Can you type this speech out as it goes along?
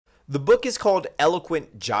The book is called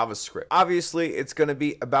Eloquent Javascript. Obviously, it's going to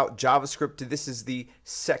be about JavaScript. This is the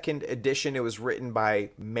second edition. It was written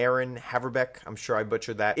by Marijn Haverbeke. I'm sure I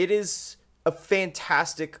butchered that. It is a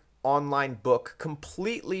fantastic online book,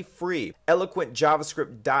 completely free.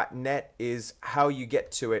 EloquentJavascript.net is how you get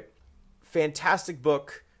to it. Fantastic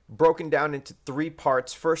book, broken down into 3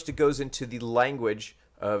 parts. First, it goes into the language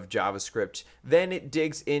of JavaScript. Then it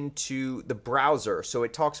digs into the browser. So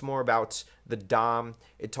it talks more about the DOM.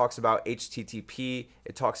 It talks about HTTP.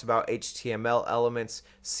 It talks about HTML elements,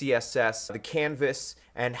 CSS, the canvas,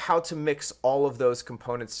 and how to mix all of those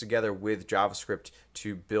components together with JavaScript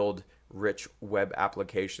to build rich web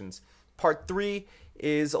applications. Part 3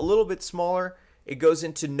 is a little bit smaller. It goes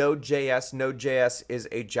into Node.js. Node.js is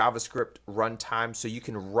a JavaScript runtime, so you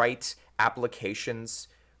can write applications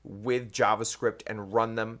with JavaScript and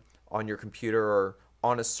run them on your computer or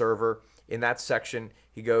on a server. In that section,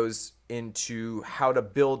 he goes into how to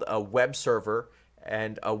build a web server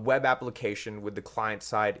and a web application with the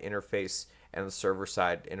client-side interface and the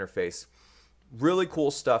server-side interface. Really cool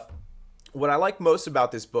stuff. What I like most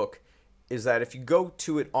about this book is that if you go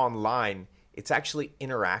to it online, it's actually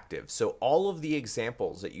interactive. So all of the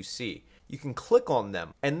examples that you see, you can click on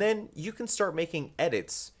them, and then you can start making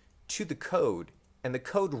edits to the code, and the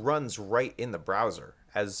code runs right in the browser,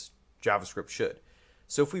 as JavaScript should.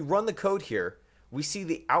 So if we run the code here, we see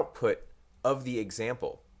the output of the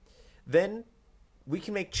example. Then we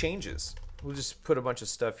can make changes. We'll just put a bunch of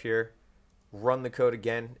stuff here, run the code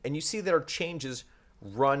again, and you see that our changes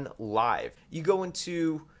run live. You go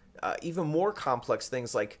into even more complex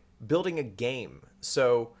things like building a game.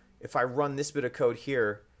 So if I run this bit of code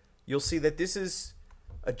here, you'll see that this is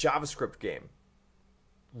a JavaScript game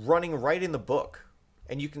running right in the book.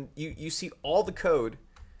 And you see all the code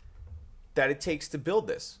that it takes to build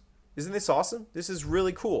this. Isn't this awesome? This is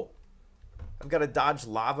really cool. I've got to dodge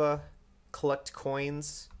lava, collect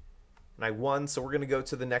coins, and I won, so we're going to go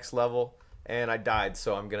to the next level, and I died,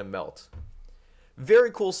 so I'm going to melt.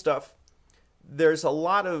 Very cool stuff. There's a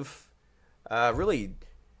lot of really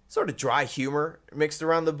sort of dry humor mixed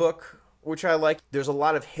around the book, which I like. There's a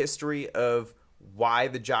lot of history of why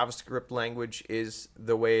the JavaScript language is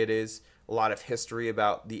the way it is. A lot of history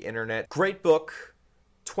about the internet. Great book,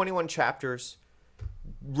 21 chapters,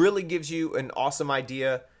 really gives you an awesome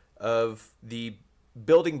idea of the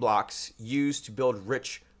building blocks used to build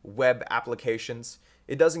rich web applications.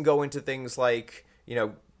 It doesn't go into things like,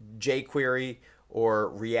 jQuery or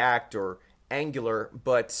React or Angular,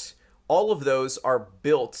 but all of those are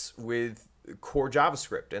built with core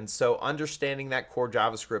JavaScript. And so understanding that core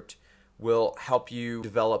JavaScript will help you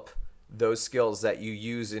develop those skills that you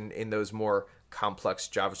use in those more complex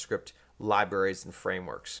JavaScript libraries and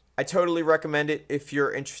frameworks. I totally recommend it if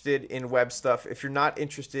you're interested in web stuff. If you're not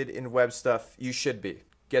interested in web stuff, you should be.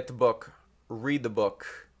 Get the book, read the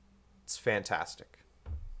book. It's fantastic.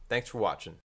 Thanks for watching.